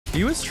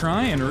He was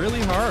trying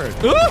really hard.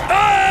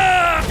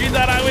 Ah! He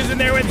thought I was in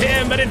there with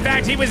him, but in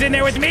fact, he was in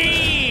there with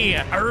me.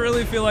 I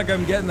really feel like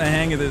I'm getting the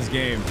hang of this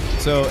game.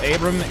 So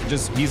Abram,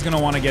 he's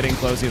gonna want to get in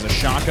close. He has a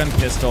shotgun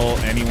pistol,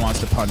 and he wants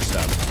to punch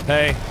them.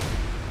 Hey.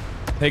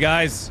 Hey,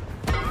 guys.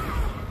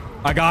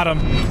 I got him.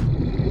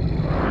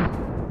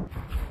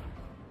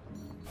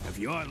 If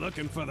you are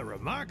looking for the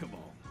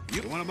remarkable,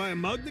 you want to buy a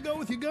mug to go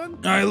with your gun?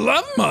 I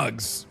love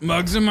mugs.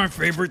 Mugs are my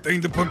favorite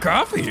thing to put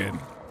coffee in.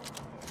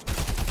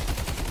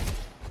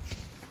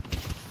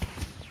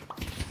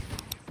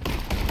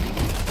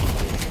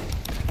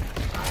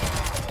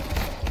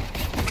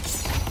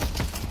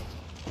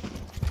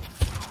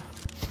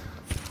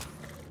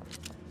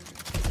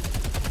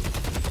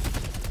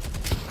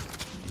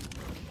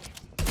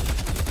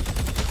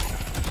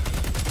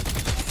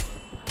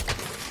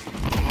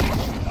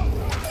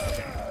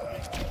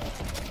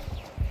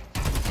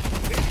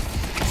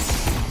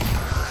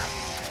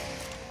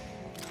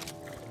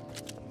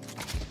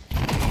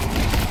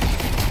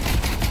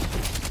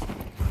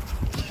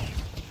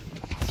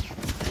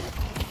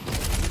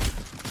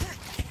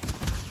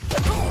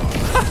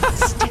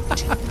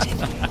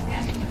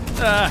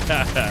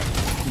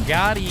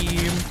 Got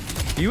him.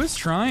 He was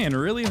trying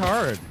really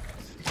hard.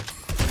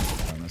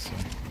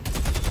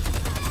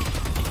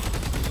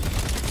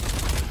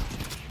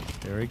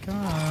 Here he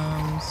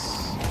comes.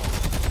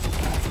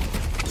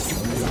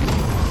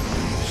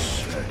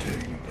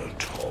 Setting the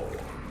tone.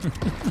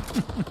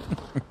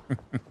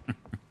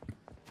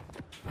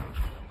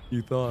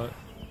 You thought.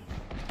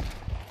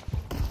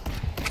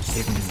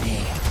 Give him his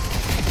name.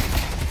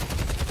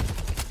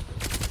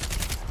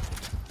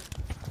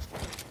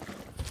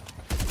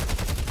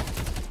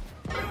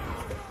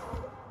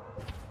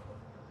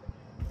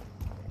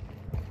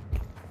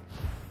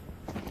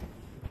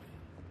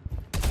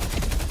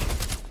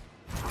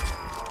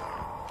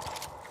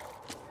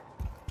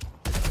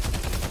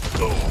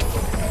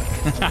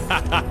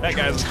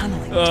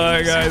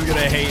 that guy's gonna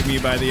hate me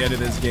by the end of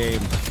this game.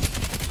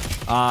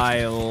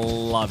 I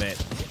love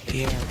it.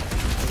 Here,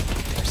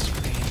 their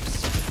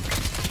screams.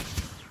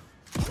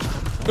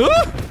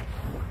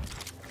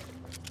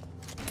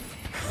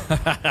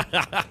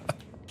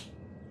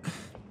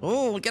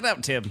 Oh, get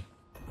out, Tim.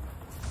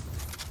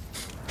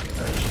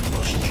 As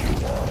must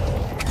you all.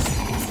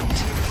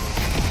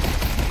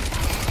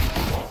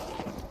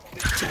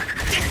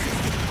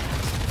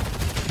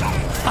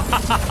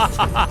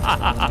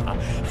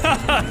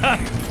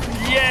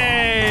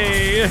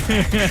 Yay!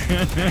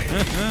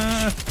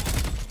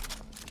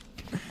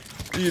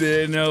 He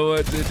didn't know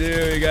what to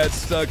do. He got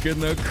stuck in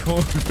the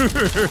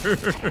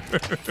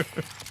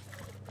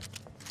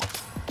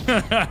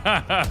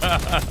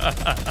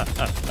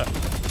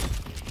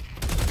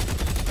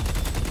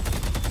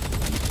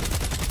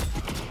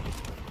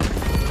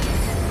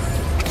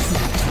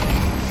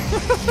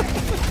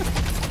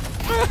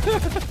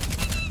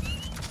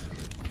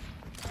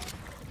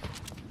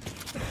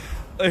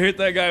I hit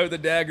that guy with the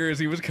dagger as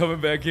he was coming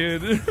back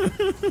in.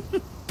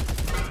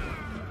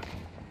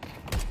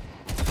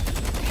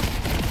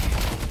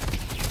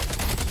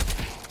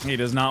 He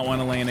does not want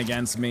to lane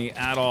against me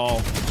at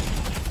all.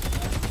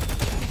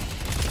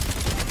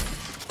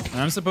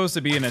 I'm supposed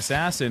to be an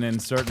assassin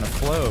and starting to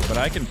float, but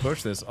I can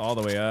push this all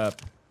the way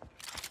up.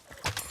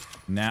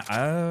 Now,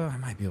 I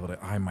might be able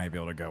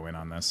to go in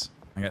on this.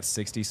 I got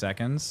 60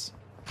 seconds.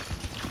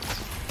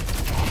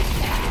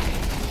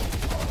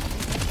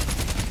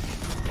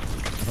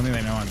 I don't think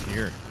they know I'm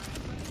here.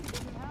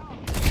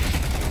 I'm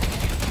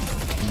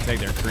gonna take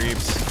their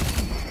creeps.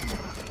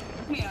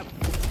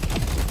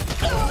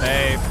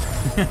 Hey.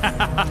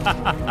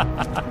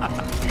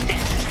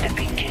 This is the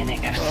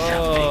beginning of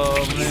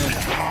something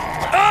beautiful.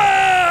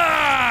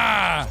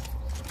 Ah!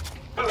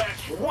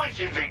 That's what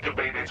you think the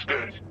bait is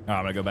good. Oh,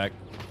 I'm gonna go back.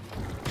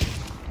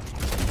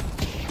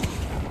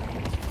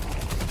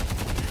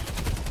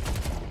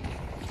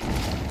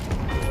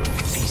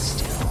 Be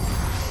still.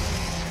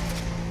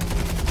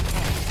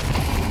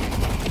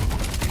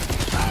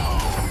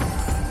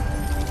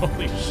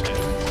 Holy shit.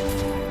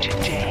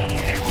 Today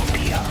there will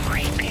be a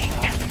reaping.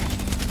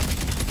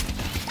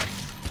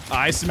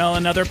 I smell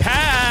another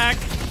pack!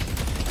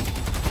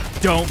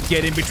 Don't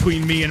get in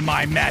between me and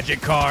my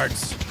magic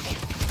cards.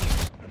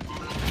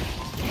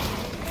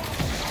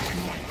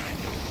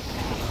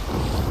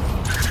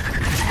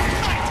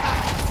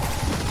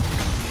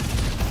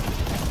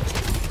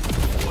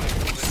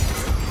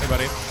 Hey,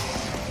 buddy.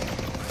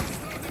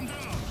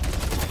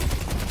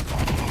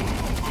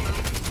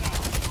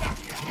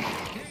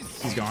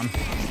 He's gone.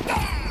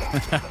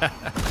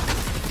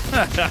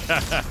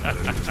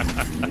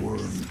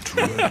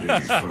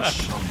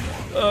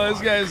 Oh,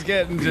 this guy's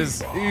getting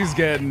he's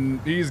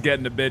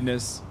getting to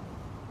business.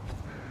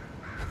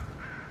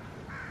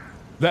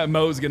 That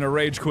Mo's gonna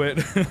rage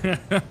quit.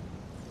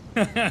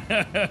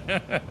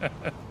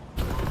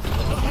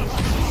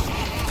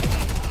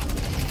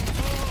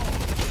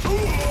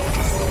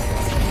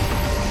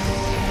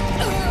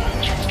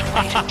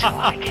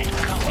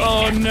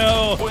 Oh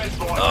no!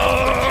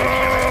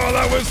 Oh,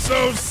 that was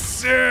so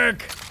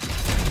sick!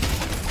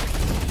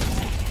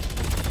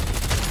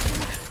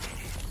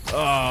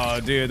 Oh,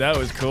 dude, that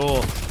was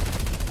cool.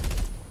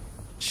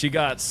 She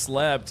got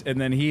slept, and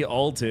then he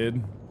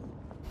ulted.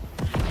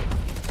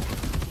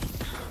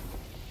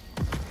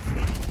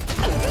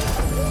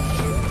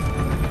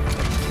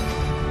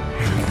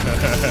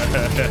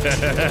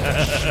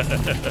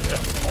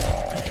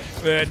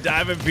 Man,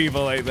 diving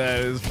people like that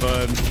is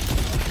fun.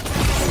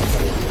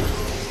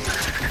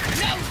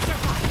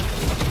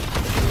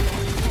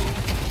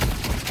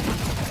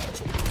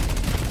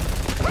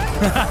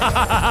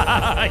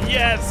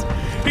 Yes!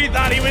 He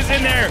thought he was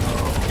in there!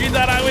 He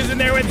thought I was in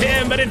there with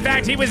him, but in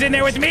fact he was in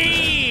there with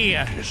me!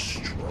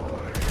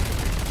 Destroy.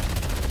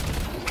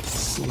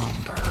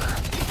 Slumber.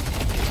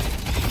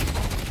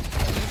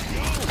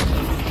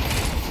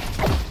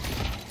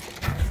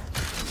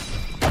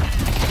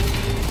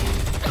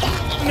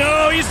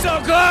 No, he's so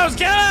close!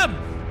 Kill him!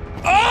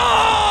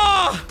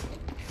 Oh!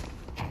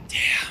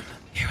 Damn,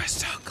 he was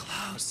so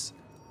close.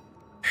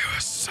 He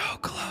was so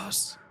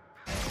close.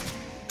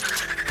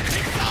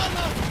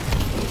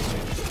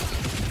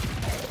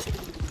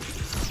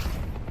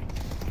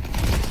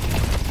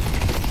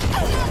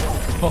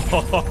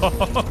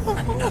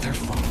 Another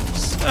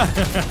falls.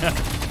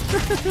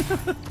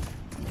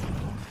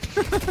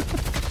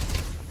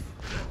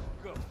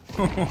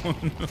 Oh,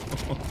 no.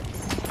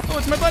 Oh,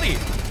 it's my buddy.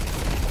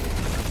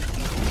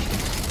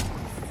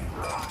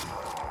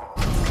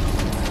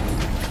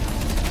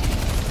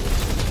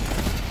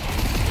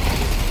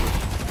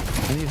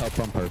 I need help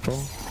on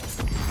purple.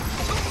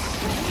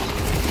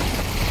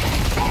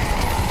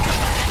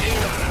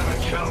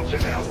 Chance in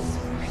hell.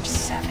 I'm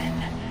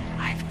 7.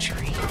 I've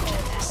dreamed of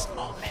this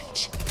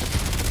moment.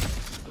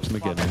 Just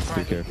McGinnis,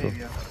 be careful.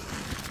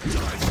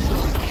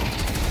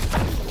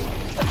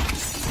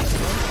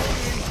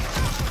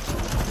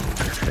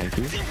 Thank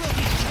you.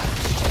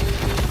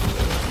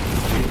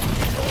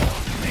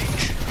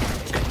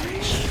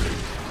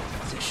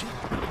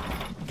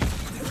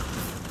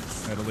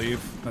 I had to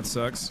leave. That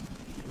sucks.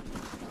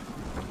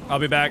 I'll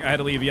be back. I had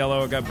to leave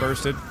yellow. It got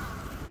bursted.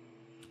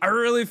 I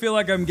really feel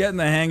like I'm getting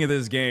the hang of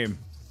this game.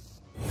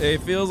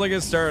 It feels like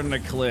it's starting to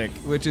click,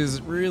 which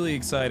is really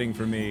exciting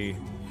for me.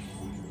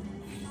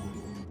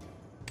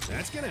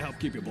 That's gonna help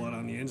keep your blood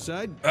on the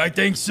inside. I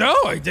think so.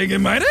 I think it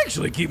might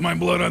actually keep my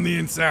blood on the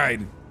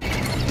inside.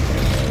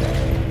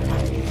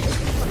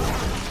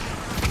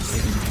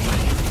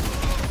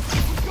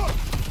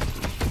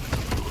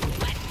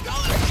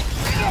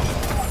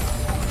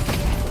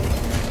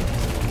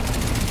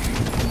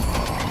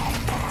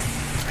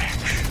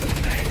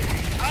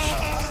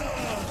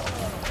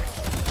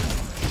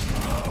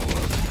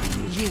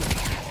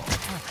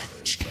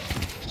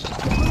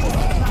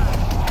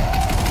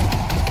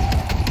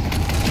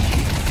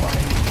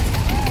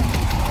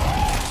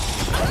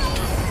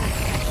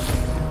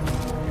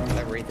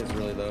 That Wraith is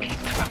really low.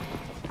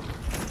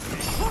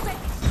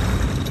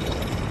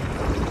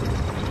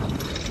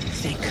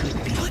 They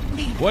could be. Put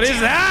me What is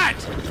that?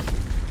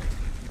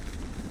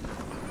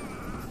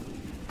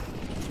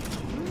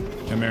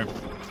 Come here.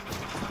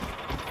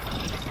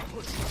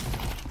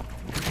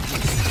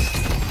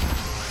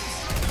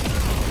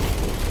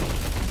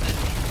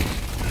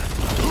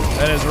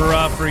 That is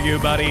rough for you,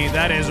 buddy.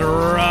 That is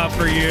rough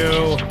for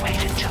you. Wait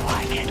until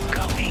I get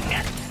going.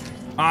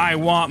 I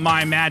want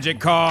my magic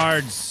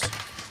cards.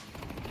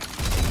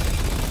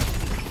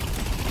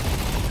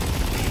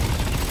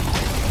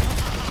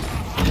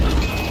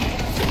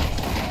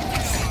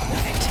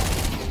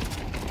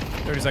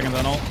 Thirty seconds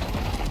on ult.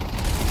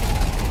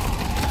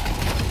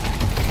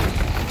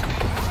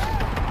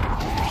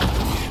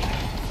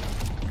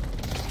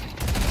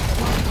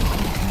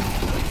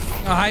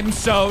 I'm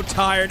so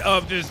tired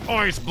of this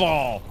ice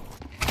ball.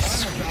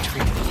 Sweet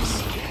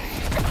dreams.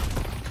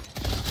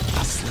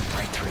 I'll slip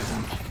right through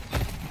them.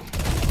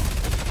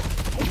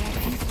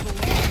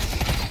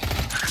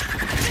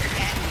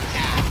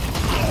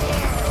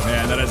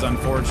 Man, that is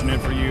unfortunate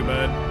for you,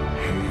 bud.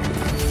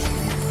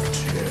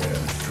 Tear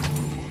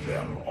through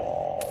them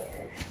all.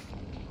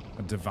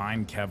 A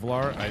divine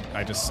Kevlar?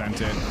 I just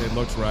sent it. It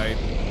looks right.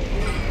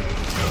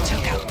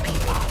 Took out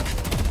Bebop.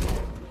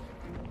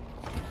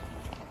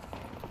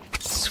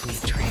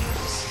 Sweet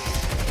dreams.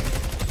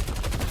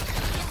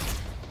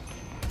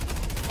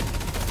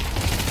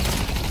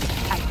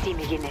 I see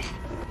McGinnis.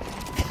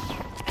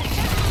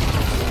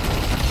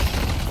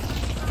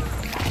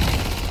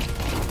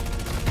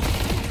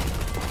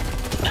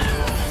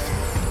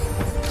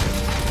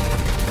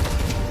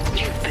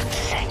 You've been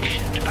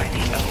sanctioned by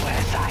the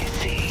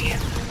OSIC.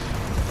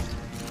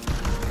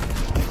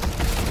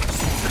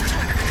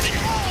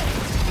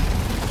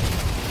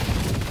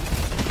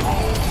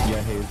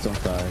 Yeah, Hayes,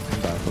 don't die.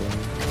 Come back for me.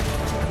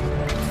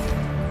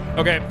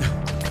 Okay.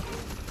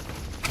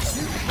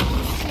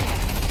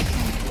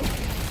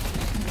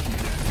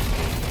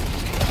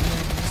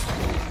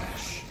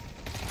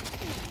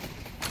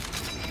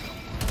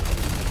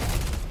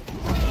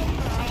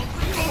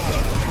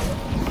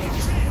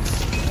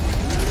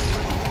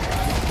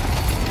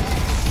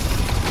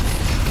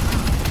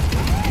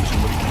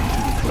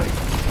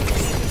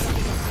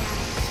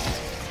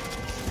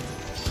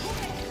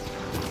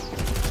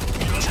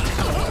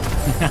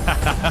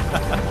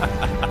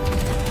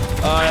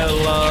 I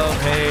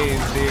love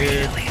Haze, dude.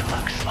 Really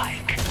looks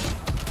like.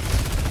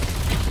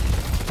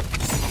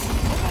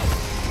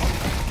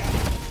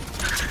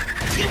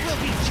 You will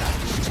be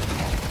judged.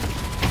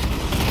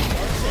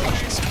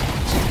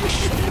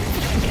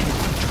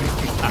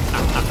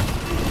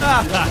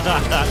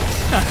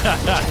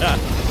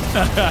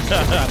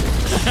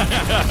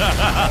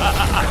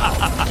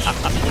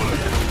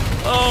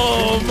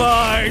 Oh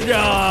my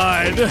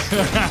god!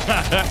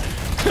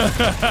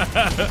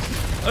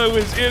 I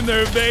was in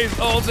their base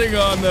ulting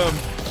on them,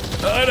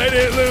 and I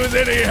didn't lose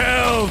any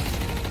health!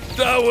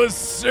 That was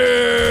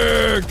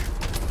sick!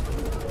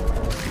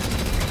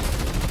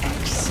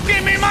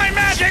 Give me my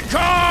magic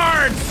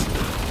cards!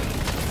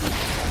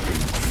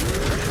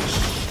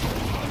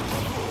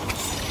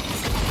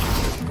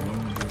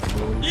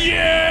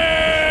 Yeah!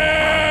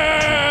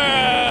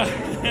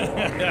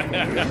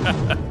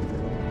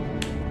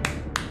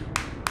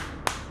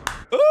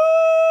 Ooh,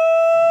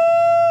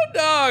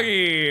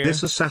 doggy!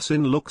 This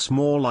assassin looks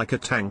more like a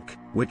tank,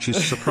 which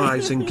is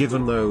surprising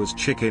given those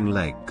chicken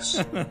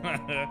legs.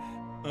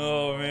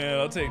 Oh man,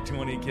 I'll take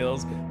 20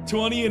 kills.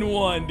 20 and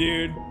 1,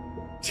 dude.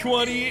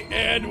 20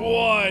 and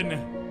 1.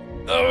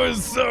 That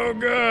was so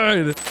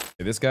good.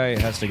 This guy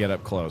has to get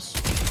up close.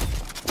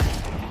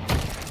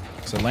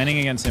 So landing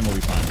against him will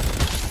be fine.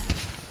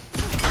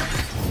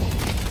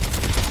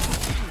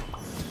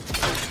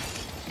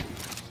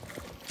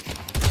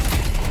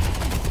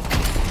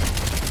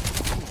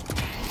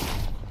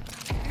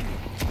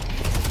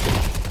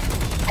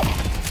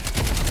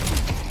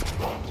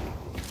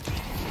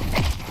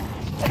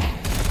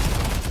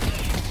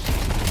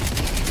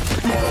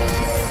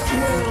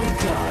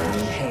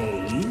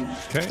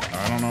 Okay,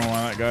 I don't know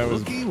why that guy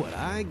was... Looky what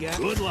I got.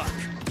 Good luck.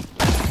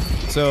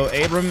 So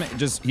Abram,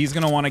 he's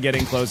gonna want to get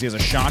in close. He has a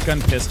shotgun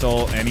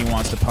pistol and he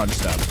wants to punch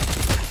stuff.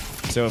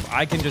 So if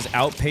I can just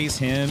outpace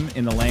him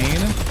in the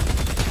lane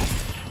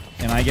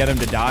and I get him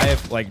to die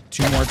like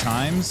 2 more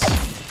times,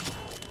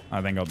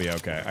 I think I'll be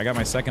okay. I got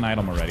my second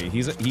item already.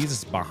 He's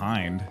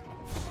behind.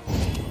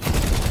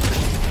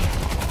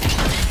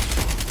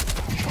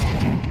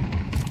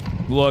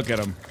 Look at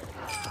him.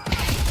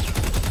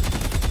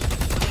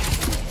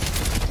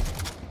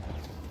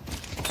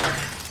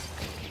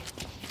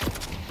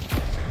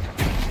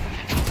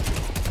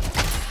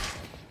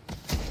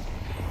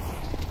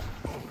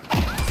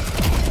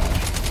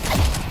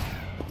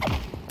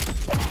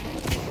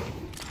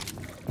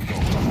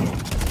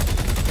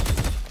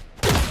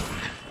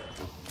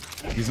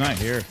 He's not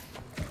here.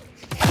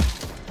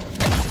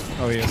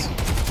 Oh, he is.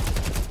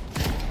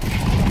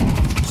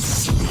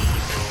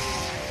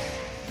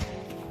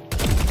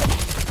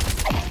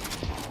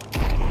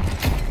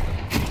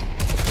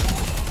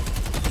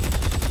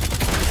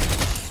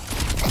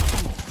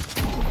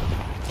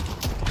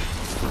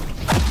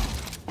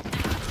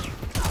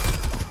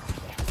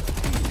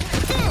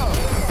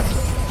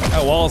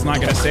 That wall's not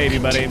gonna save you,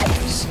 buddy.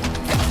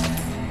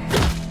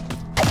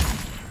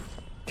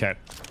 Okay.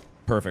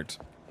 Perfect.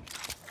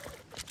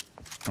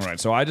 All right,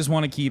 so I just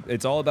want to keep,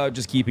 it's all about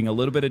just keeping a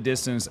little bit of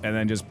distance and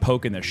then just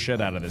poking the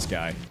shit out of this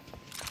guy.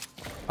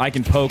 I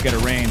can poke at a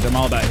range. I'm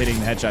all about hitting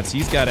the headshots.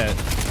 He's got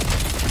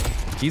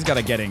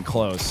to get in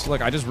close.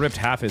 Look, I just ripped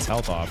half his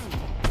health off.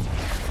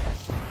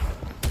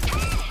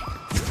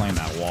 He's playing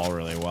that wall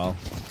really well.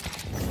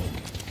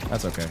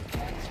 That's okay.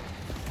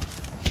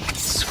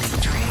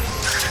 Sweet dreams.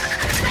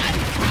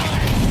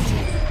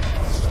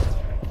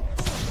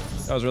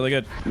 That was really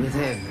good. With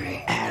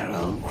every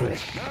arrow grip.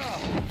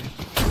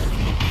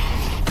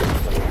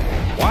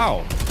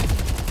 Wow.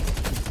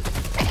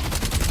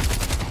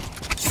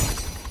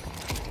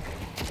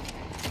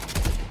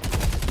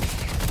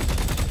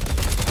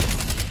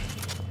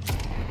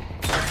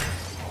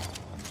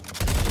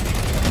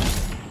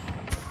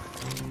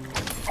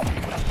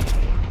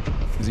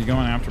 Is he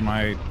going after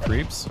my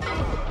creeps?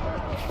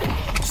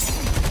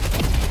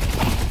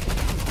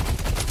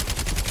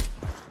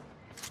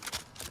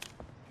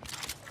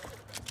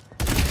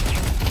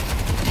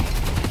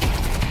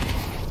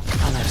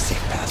 I'll have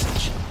safe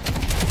passage.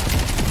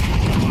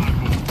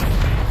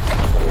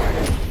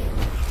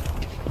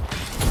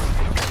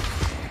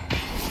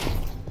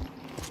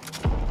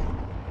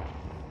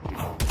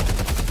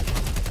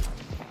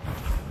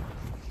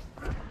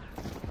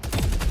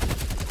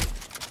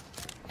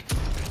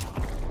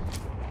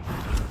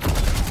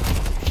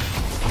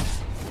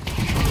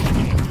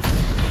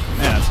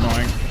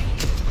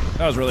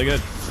 That was really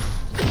good.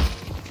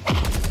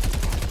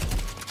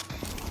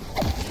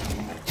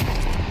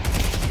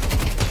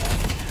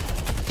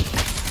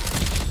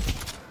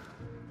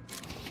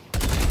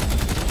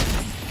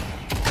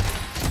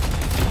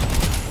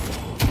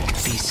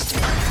 Beast.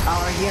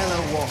 Our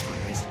yellow walker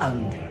is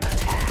under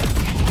attack.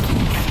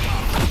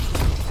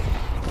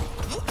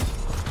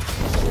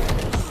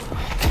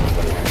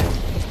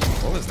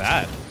 What was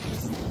that?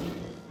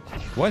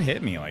 What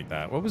hit me like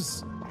that? What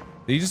was...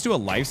 Did you just do a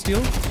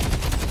lifesteal?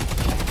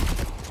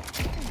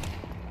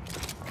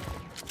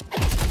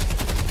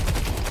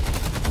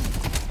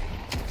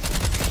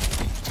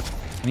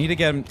 I need to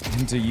get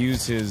him to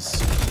use his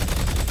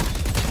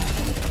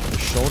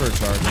shoulder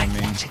charge I on me.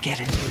 want to get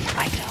a new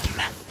item.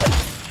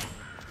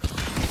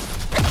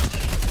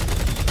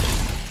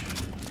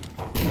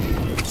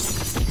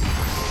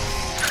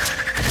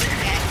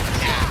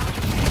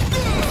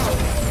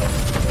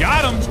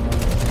 Got him!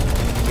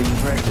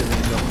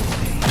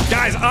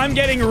 Guys, I'm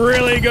getting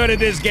really good at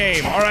this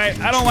game, all right?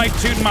 I don't like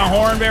tooting my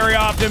horn very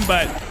often,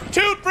 but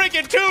toot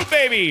freaking toot,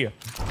 baby!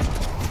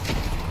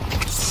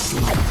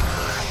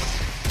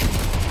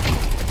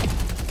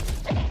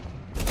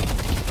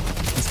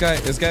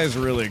 This guy is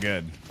really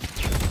good.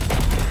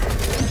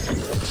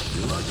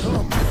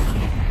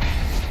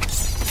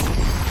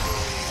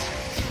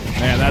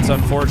 Man, that's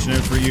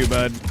unfortunate for you,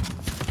 bud.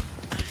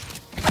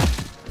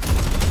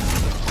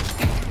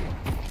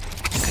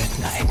 Good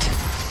night.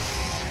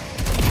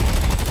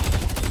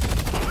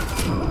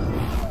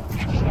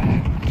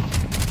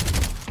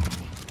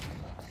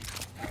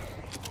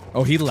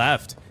 Oh, he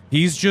left.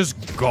 He's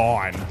just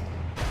gone.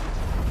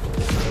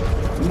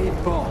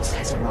 Mid-boss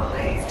has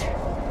arrived.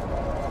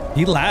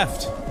 He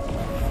left.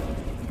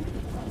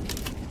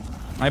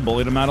 I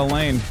bullied him out of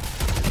lane.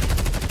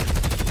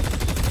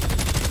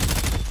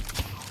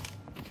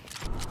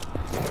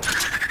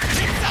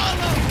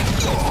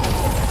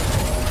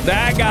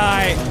 That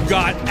guy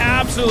got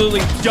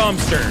absolutely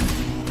dumpstered.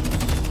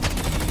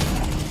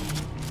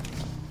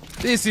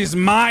 This is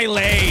my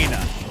lane.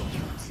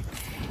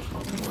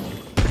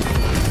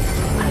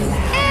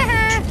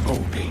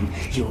 Open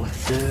your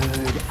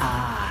third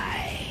eye.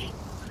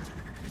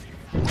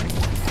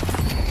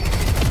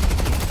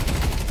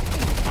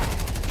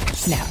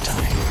 Nap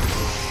time.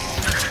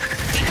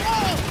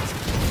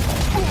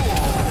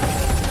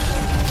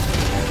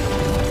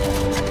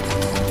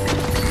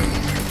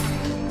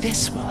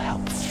 This will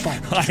help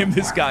focus. I am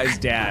this guy's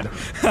dad.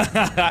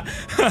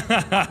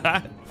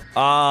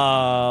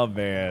 Ah,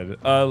 man.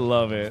 I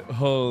love it.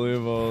 Holy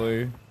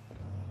moly.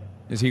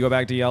 Does he go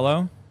back to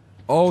yellow?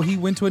 Oh, he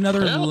went to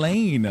another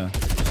lane. Our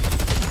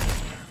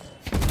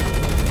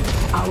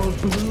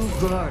blue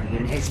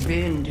guardian has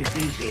been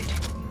defeated.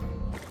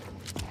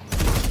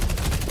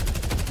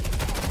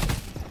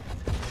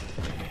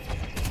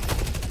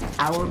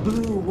 Our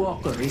blue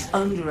walker is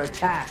under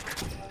attack.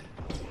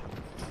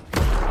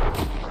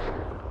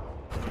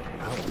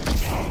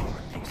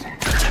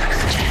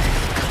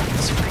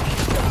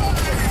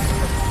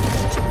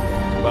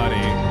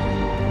 Buddy.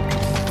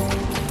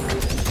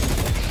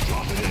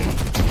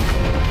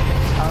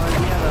 Our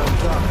yellow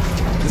guard.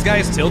 This guy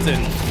is tilted.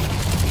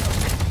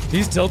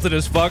 He's tilted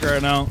as fuck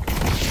right now.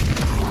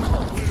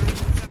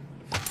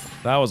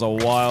 That was a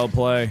wild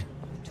play.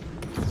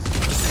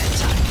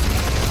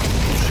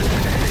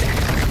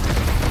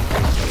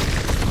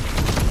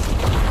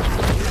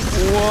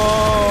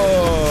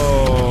 Whoa!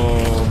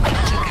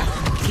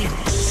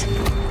 Guinness.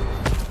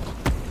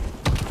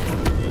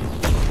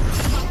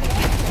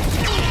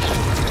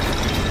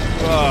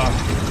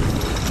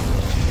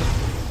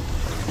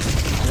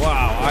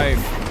 Wow,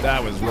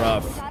 that was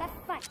rough.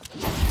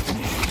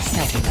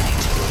 Nighty night.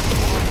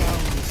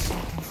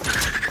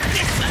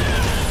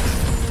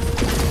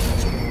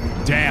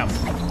 Damn.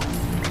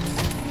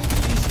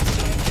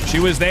 She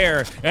was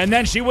there, and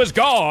then she was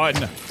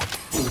gone.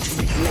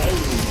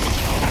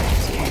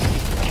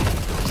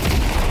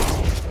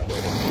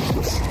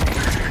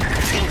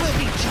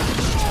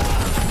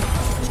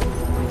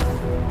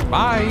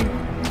 Bye.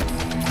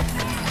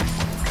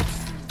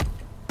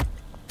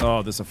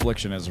 Oh, this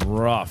affliction is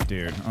rough,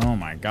 dude. Oh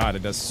my god,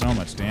 it does so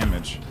much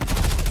damage.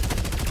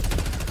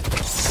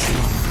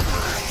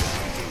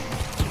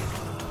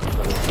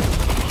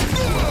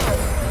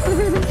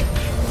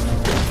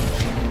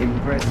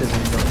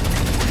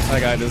 That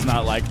guy does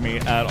not like me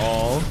at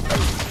all.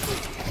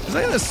 Is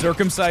that the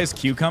circumcised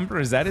cucumber?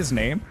 Is that his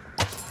name?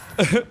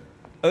 I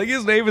think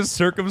his name is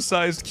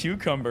Circumcised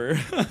Cucumber.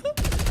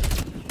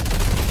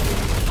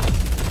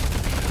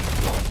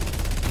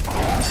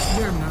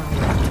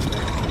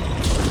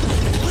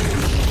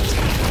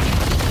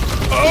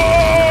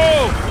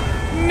 Oh!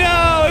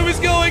 No, it was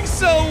going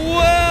so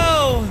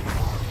well.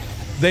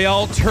 They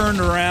all turned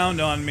around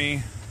on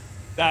me.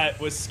 That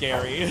was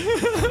scary.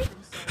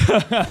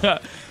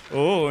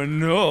 Oh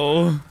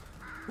no.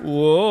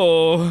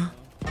 Whoa.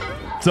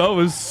 That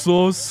was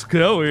so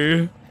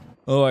scary.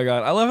 Oh my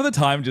god. I love how the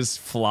time just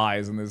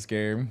flies in this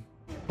game.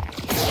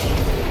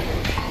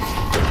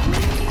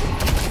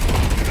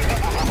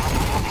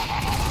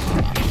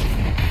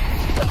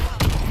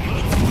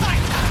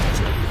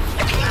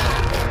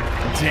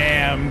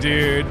 Damn,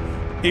 dude.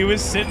 He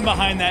was sitting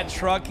behind that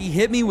truck. He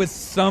hit me with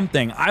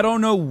something. I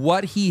don't know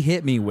what he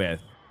hit me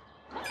with.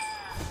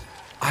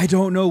 I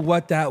don't know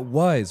what that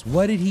was.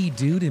 What did he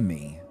do to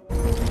me?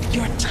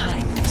 Your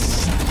time to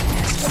sun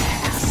has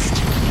passed.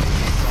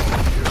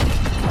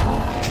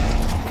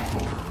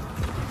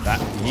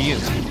 That he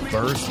is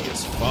bursty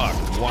as fuck.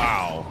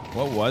 Wow.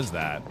 What was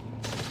that?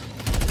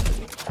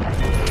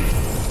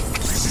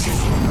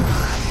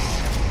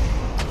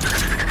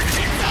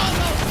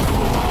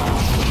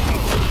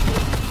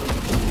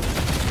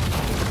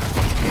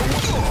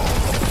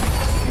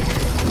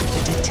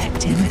 The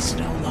detective is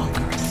no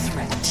longer a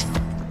threat.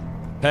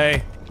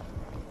 Hey,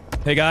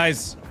 Hey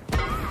guys,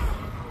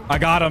 I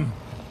got him.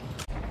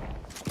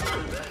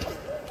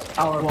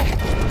 Our wall.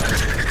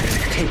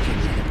 Taking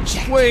an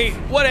objective. Wait,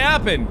 what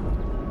happened?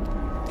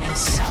 And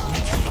some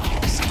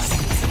falls on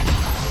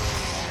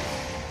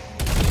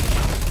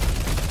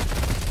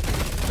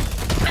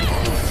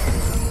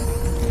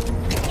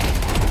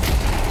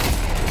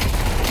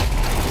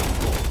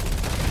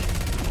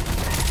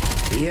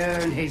The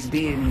urn has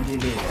been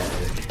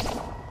delivered.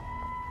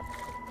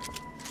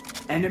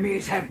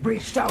 Enemies have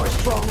breached our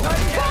stronghold.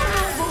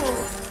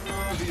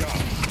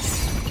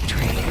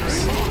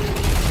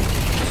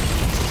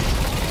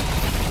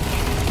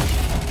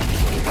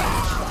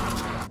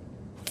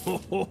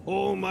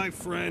 Oh, my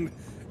friend.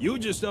 You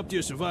just upped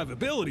your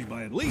survivability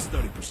by at least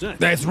 30%.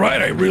 That's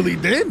right, I really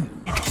did.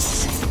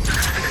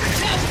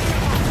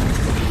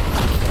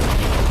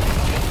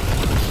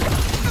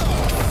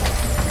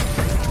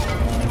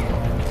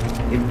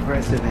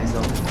 Impressive as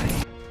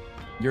always.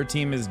 Your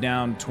team is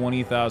down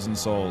 20,000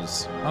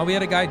 souls. Oh, we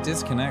had a guy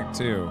disconnect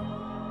too.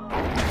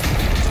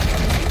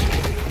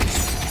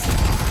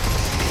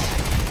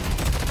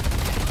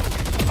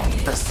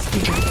 The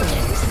spirit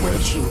urge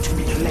waits you to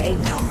delay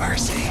no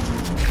mercy.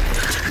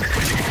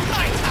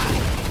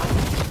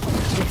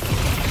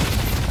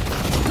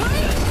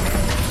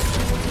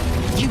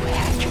 You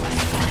had your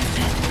fun.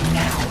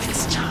 Now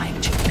it's time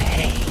to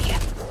pay.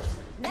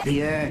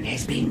 The urn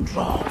has been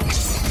drawn.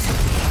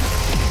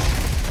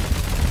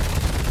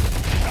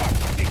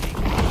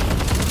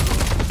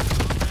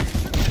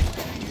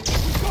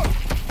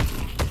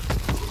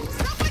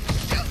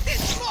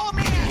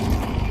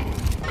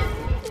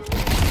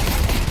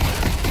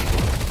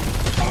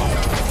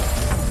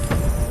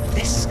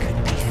 This could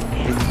be an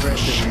end.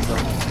 Impressive as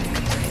always.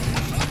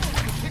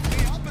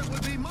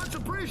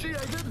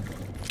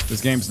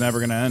 This game's never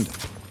gonna end.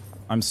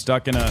 I'm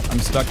stuck in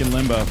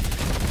limbo.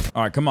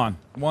 All right, come on.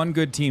 One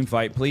good team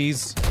fight,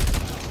 please.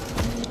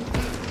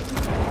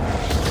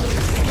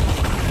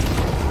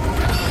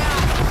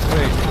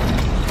 Wait.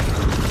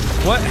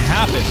 What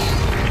happened?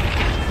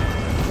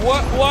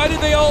 Why did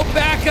they all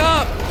back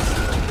up?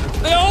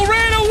 They all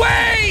ran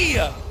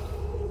away!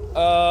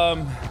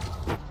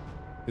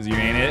 Cause you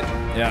ain't it?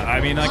 Yeah,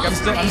 I mean, like,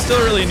 I'm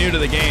still really new to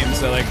the game,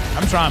 so like,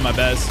 I'm trying my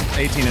best.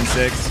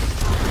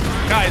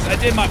 18-6. Guys, I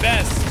did my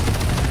best.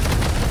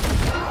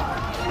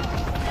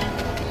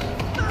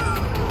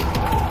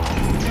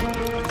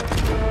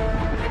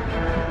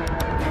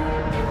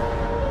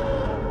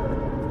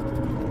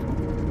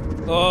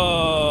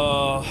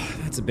 Oh,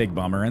 that's a big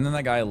bummer. And then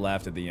that guy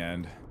left at the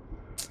end.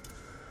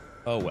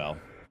 Oh well.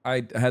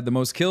 I had the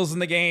most kills in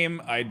the game.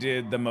 I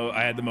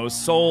had the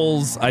most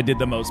souls. I did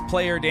the most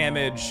player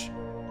damage.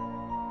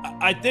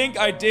 I think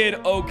I did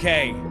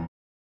okay.